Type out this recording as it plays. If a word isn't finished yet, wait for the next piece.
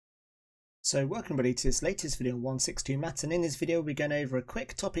So welcome everybody to this latest video on 162 Maths, and in this video we're going over a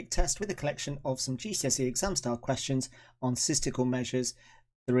quick topic test with a collection of some GCSE exam style questions on statistical measures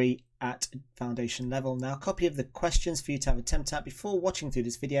 3 at foundation level. Now a copy of the questions for you to have a attempt at before watching through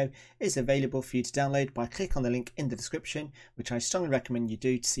this video is available for you to download by clicking on the link in the description, which I strongly recommend you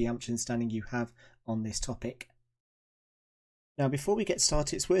do to see how much understanding you have on this topic. Now before we get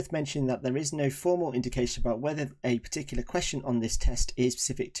started, it's worth mentioning that there is no formal indication about whether a particular question on this test is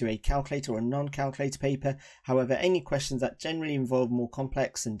specific to a calculator or a non-calculator paper. However, any questions that generally involve more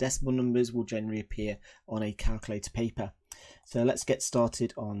complex and decimal numbers will generally appear on a calculator paper. So let's get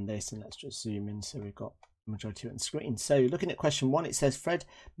started on this, and let's just zoom in so we've got the majority of it on the screen. So looking at question 1, it says Fred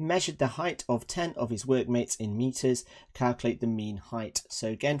measured the height of 10 of his workmates in meters. Calculate the mean height. So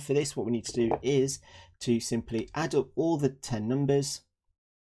again, for this, what we need to do is to simply add up all the 10 numbers.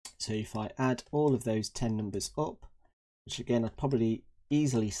 So if I add all of those 10 numbers up, which again I'd probably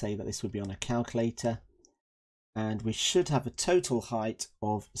easily say that this would be on a calculator, and we should have a total height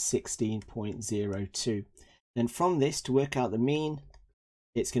of 16.02. Then from this, to work out the mean,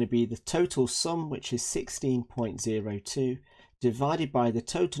 it's going to be the total sum, which is 16.02, divided by the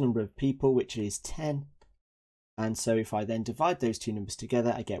total number of people, which is 10. And so if I then divide those two numbers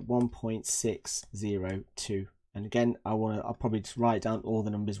together, I get 1.602. And again, I'll probably just write down all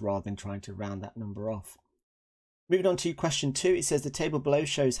the numbers rather than trying to round that number off. Moving on to question 2, it says the table below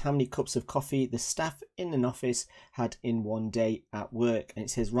shows how many cups of coffee the staff in an office had in one day at work. And it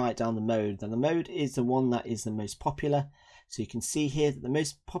says write down the mode. And the mode is the one that is the most popular. So you can see here that the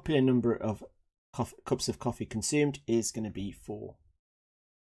most popular number of cups of coffee consumed is going to be 4.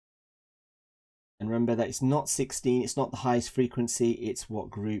 And remember that it's not 16, it's not the highest frequency, it's what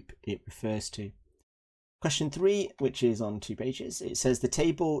group it refers to. Question 3, which is on 2 pages, it says the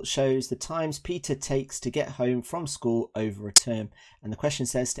table shows the times Peter takes to get home from school over a term. And the question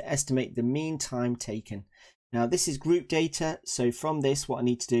says to estimate the mean time taken. Now this is group data, so from this what I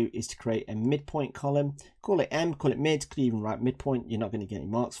need to do is to create a midpoint column. Call it M, call it mid, could even write midpoint, you're not going to get any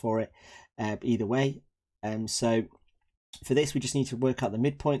marks for it either way. So for this we just need to work out the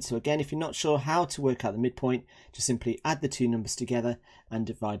midpoint. So again, if you're not sure how to work out the midpoint, just simply add the two numbers together and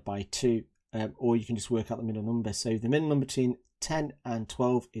divide by 2. Or you can just work out the middle number. So the middle number between 10 and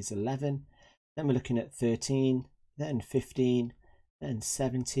 12 is 11. Then we're looking at 13, then 15, then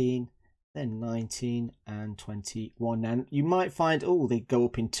 17, then 19 and 21. And you might find, oh, they go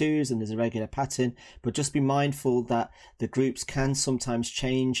up in 2s and there's a regular pattern, but just be mindful that the groups can sometimes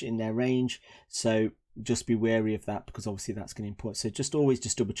change in their range. So just be wary of that, because obviously that's going to import. So just always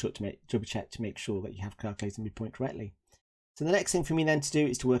just double check to make sure that you have calculated the midpoint correctly. So the next thing for me then to do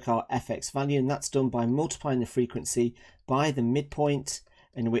is to work out fx value, and that's done by multiplying the frequency by the midpoint,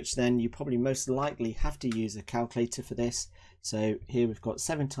 in which then you probably most likely have to use a calculator for this. So here we've got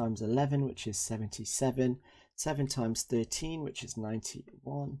 7 times 11, which is 77, 7 times 13, which is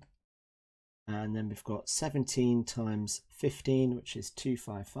 91, and then we've got 17 times 15, which is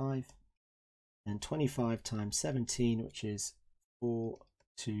 255, and 25 times 17, which is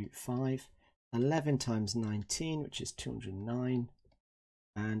 425, 11 times 19, which is 209,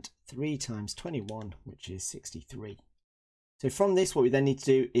 and 3 times 21, which is 63. So from this, what we then need to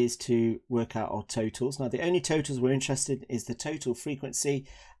do is to work out our totals. Now the only totals we're interested in is the total frequency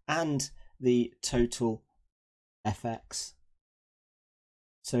and the total fx.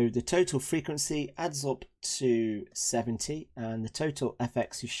 So the total frequency adds up to 70, and the total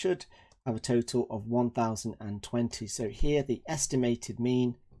fx, you should have a total of 1020. So here the estimated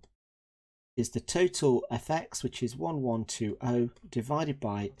mean is the total fx, which is 1120, divided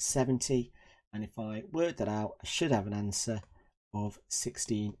by 70, and if I work that out, I should have an answer of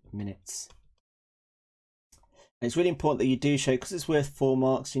 16 minutes. And it's really important that you do show, because it's worth 4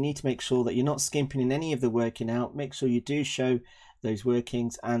 marks, you need to make sure that you're not skimping in any of the working out. Make sure you do show those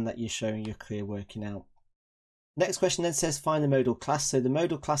workings and that you're showing your clear working out. Next question then says find the modal class. So the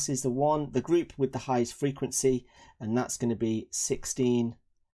modal class is the group with the highest frequency, and that's going to be 16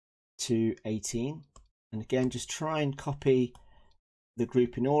 to 18. And again, just try and copy the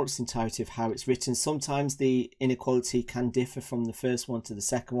group in all its entirety of how it's written. Sometimes the inequality can differ from the first one to the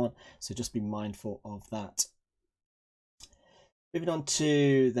second one, so just be mindful of that. Moving on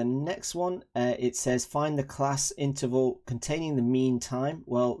to the next one, it says find the class interval containing the mean time.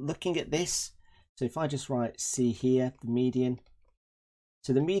 Well, looking at this, so if I just write C here, the median.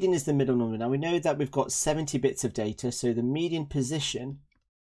 So the median is the middle number. Now we know that we've got 70 bits of data, so the median position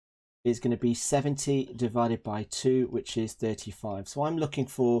is going to be 70 divided by 2, which is 35. So I'm looking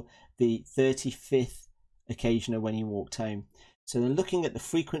for the 35th occasion of when he walked home. So then looking at the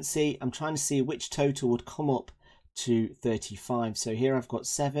frequency, I'm trying to see which total would come up to 35. So here I've got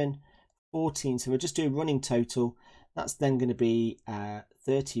 7, 14. So we'll just do a running total. That's then going to be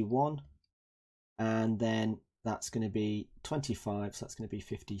 31, and then that's going to be 25, so that's going to be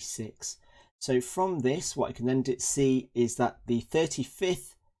 56. So from this, what I can then see is that the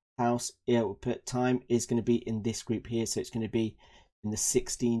 35th house output time is going to be in this group here, so it's going to be in the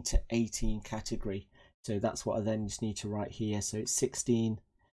 16 to 18 category. So that's what I then just need to write here. So it's 16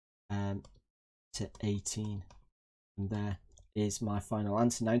 to 18, and there is my final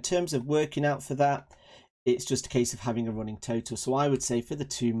answer. Now in terms of working out for that, it's just a case of having a running total. So I would say for the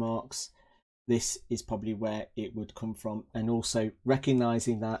 2 marks, this is probably where it would come from, and also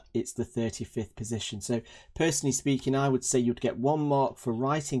recognizing that it's the 35th position. So personally speaking, I would say you'd get 1 mark for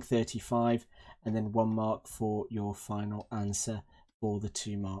writing 35 and then 1 mark for your final answer for the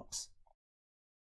 2 marks.